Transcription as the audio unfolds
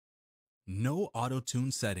No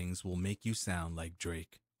auto-tune settings will make you sound like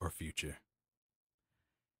Drake or Future.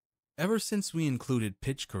 Ever since we included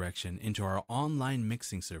pitch correction into our online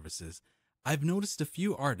mixing services, I've noticed a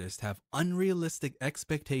few artists have unrealistic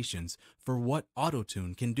expectations for what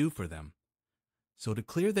auto-tune can do for them. So to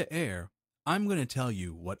clear the air, I'm going to tell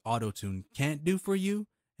you what auto-tune can't do for you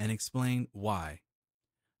and explain why.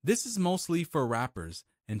 This is mostly for rappers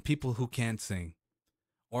and people who can't sing,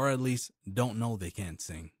 or at least don't know they can't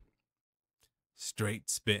sing. Straight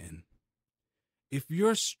spittin'. If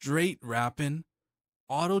you're straight rapping,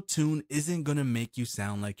 auto-tune isn't gonna make you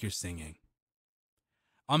sound like you're singing.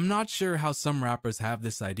 I'm not sure how some rappers have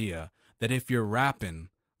this idea that if you're rapping,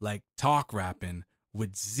 like talk rapping,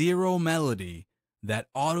 with zero melody, that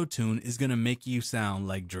auto-tune is gonna make you sound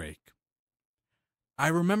like Drake. I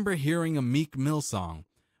remember hearing a Meek Mill song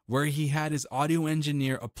where he had his audio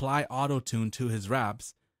engineer apply auto-tune to his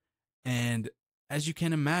raps, and as you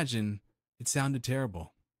can imagine, it sounded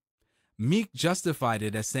terrible. Meek justified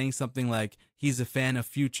it as saying something like he's a fan of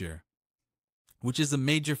Future, which is a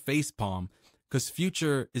major facepalm because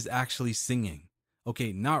Future is actually singing.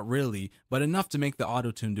 Okay, not really, but enough to make the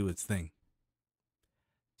autotune do its thing.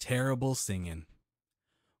 Terrible singing.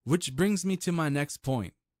 Which brings me to my next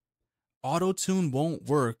point. Autotune won't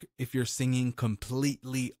work if you're singing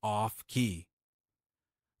completely off key.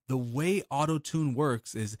 The way autotune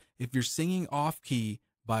works is if you're singing off key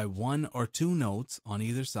by 1 or 2 notes on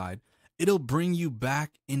either side, it'll bring you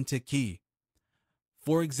back into key.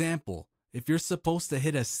 For example, if you're supposed to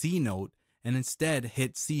hit a C note and instead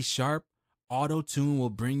hit C sharp, auto-tune will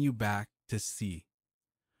bring you back to C.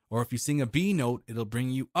 Or if you sing a B note, it'll bring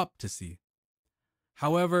you up to C.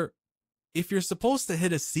 However, if you're supposed to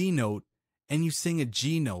hit a C note and you sing a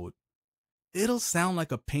G note, it'll sound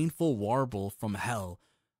like a painful warble from hell,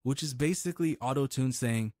 which is basically auto-tune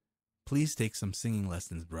saying, please take some singing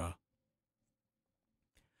lessons, bruh.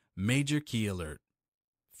 Major key alert.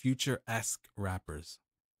 Future-esque rappers.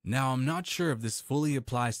 Now, I'm not sure if this fully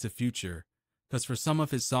applies to Future, because for some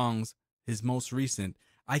of his songs, his most recent,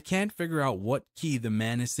 I can't figure out what key the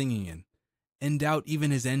man is singing in, and doubt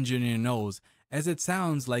even his engineer knows, as it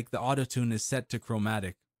sounds like the autotune is set to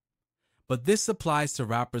chromatic. But this applies to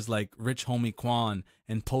rappers like Rich Homie Quan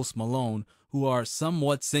and Post Malone, who are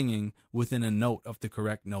somewhat singing within a note of the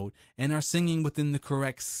correct note and are singing within the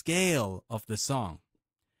correct scale of the song.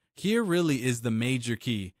 Here really is the major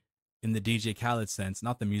key, in the DJ Khaled sense,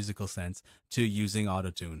 not the musical sense, to using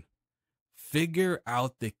autotune. Figure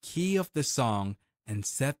out the key of the song and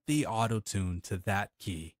set the autotune to that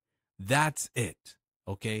key. That's it,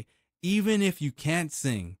 okay? Even if you can't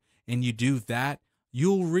sing and you do that,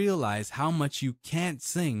 you'll realize how much you can't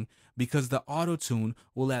sing because the autotune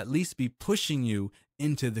will at least be pushing you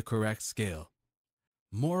into the correct scale.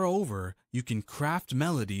 Moreover, you can craft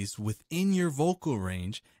melodies within your vocal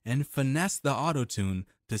range and finesse the autotune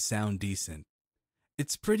to sound decent.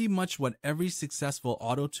 It's pretty much what every successful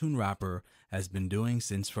autotune rapper has been doing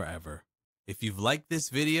since forever. If you've liked this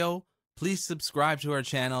video, please subscribe to our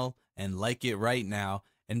channel and like it right now,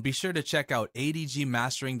 and be sure to check out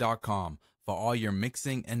ADGMastering.com for all your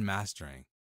mixing and mastering.